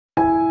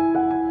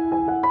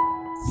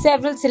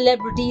Several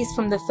celebrities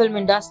from the film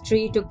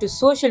industry took to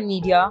social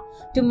media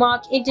to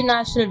mark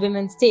International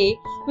Women's Day,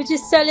 which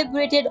is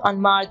celebrated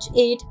on March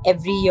 8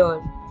 every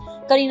year.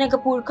 Kareena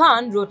Kapoor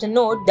Khan wrote a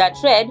note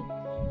that read,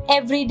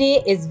 "Every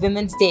day is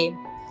Women's Day.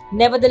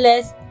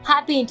 Nevertheless,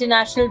 Happy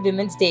International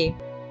Women's Day."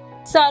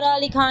 Sara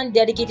Ali Khan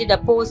dedicated a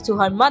post to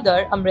her mother,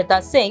 Amrita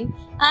Singh,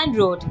 and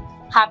wrote,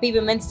 "Happy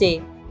Women's Day.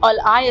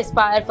 All I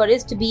aspire for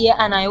is to be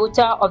an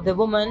iota of the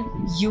woman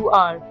you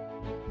are."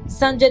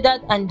 Sanjay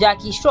Dutt and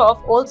Jackie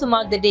Shroff also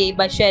marked the day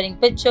by sharing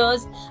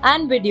pictures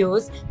and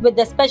videos with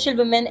the special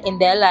women in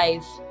their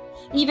life.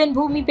 Even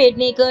Bhumi,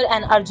 Pednekar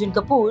and Arjun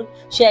Kapoor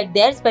shared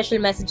their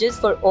special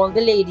messages for all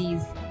the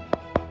ladies.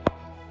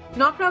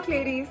 Knock knock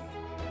ladies,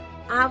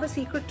 I have a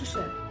secret to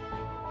share.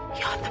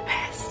 You're the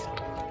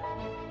best.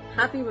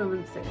 Happy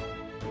Women's Day.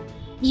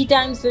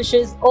 ETimes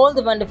wishes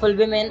all the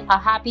wonderful women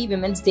a happy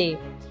Women's Day.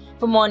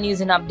 For more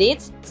news and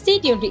updates, stay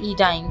tuned to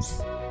ETimes.